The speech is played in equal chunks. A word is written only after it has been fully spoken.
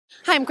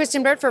Hi, I'm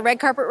Kristyn Burtt for Red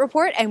Carpet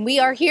Report, and we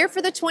are here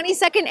for the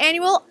 22nd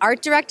Annual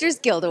Art Directors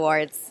Guild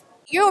Awards.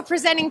 You're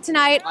presenting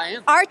tonight,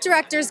 Art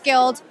Directors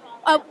Guild.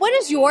 What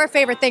is your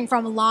favorite thing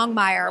from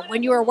Longmire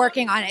when you were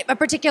working on it? A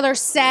particular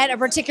set, a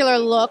particular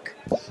look?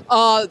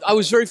 I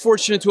was very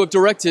fortunate to have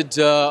directed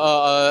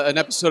an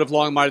episode of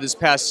Longmire this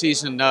past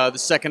season, the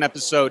second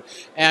episode,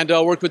 and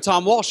worked with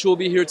Tom Walsh, who will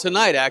be here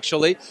tonight,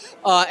 actually.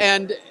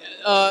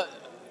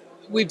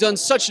 We've done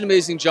such an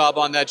amazing job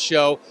on that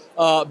show,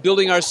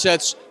 building our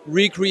sets,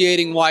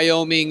 recreating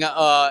Wyoming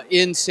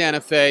in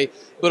Santa Fe,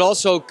 but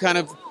also kind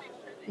of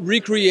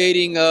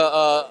recreating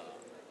a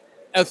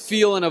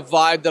feel and a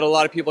vibe that a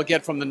lot of people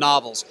get from the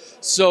novels.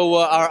 So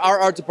our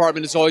art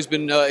department has always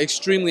been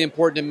extremely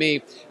important to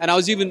me, and I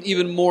was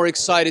even more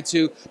excited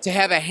to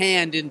have a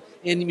hand in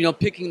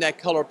picking that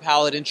color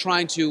palette and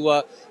trying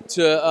to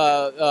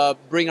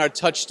bring our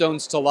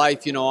touchstones to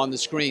life, on the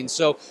screen.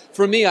 So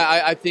for me,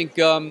 I think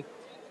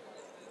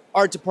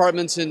art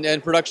departments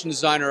and production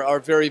designer are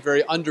very,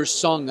 very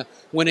undersung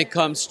when it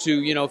comes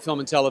to film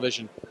and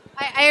television.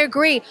 I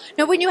agree.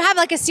 Now, when you have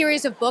like a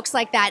series of books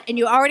like that and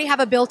you already have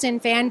a built-in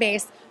fan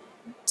base,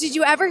 did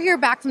you ever hear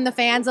back from the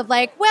fans of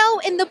like, well,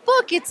 in the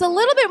book, it's a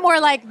little bit more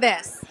like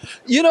this?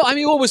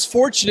 What was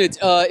fortunate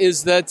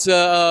is that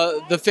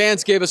the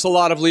fans gave us a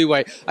lot of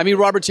leeway.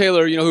 Robert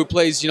Taylor, who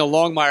plays,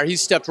 Longmire, he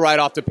stepped right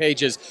off the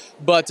pages.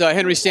 But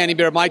Henry Standing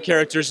Bear, my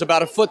character, is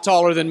about a foot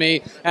taller than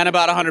me and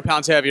about 100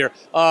 pounds heavier.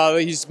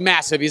 He's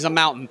massive. He's a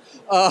mountain.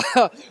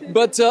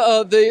 But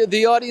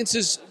the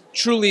audiences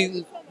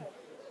truly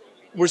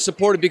were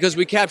supported because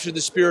we captured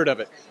the spirit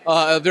of it,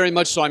 very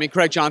much so.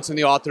 Craig Johnson,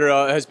 the author,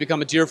 has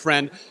become a dear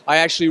friend. I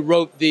actually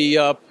wrote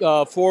the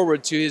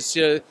foreword to his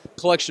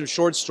collection of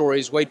short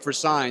stories, Wait for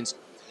Signs.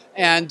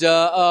 And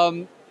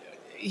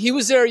he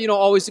was there,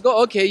 always to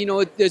go, okay,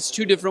 it's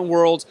two different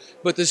worlds,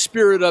 but the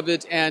spirit of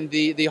it and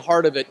the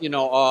heart of it,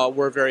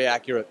 were very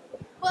accurate.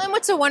 Well, and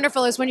what's so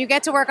wonderful is when you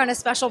get to work on a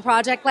special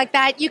project like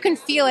that, you can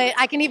feel it.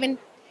 I can even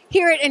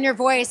hear it in your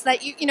voice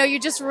that you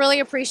just really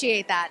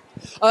appreciate that.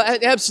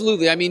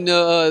 Absolutely.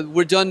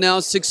 We're done now.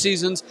 6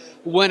 seasons,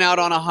 went out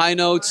on a high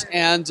note,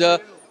 and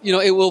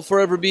it will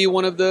forever be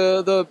one of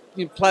the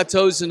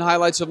plateaus and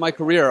highlights of my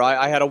career.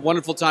 I had a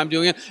wonderful time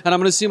doing it, and I'm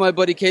going to see my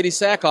buddy Katie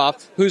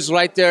Sackhoff, who's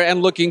right there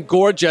and looking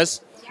gorgeous.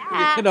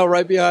 Yeah.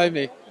 Right behind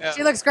me. Yeah.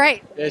 She looks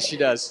great. Yes, she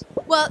does.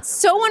 Well,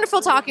 so wonderful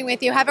talking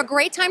with you. Have a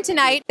great time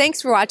tonight.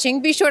 Thanks for watching.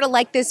 Be sure to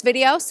like this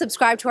video,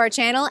 subscribe to our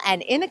channel,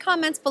 and in the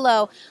comments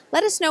below,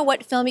 let us know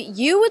what film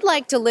you would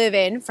like to live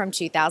in from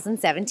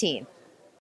 2017.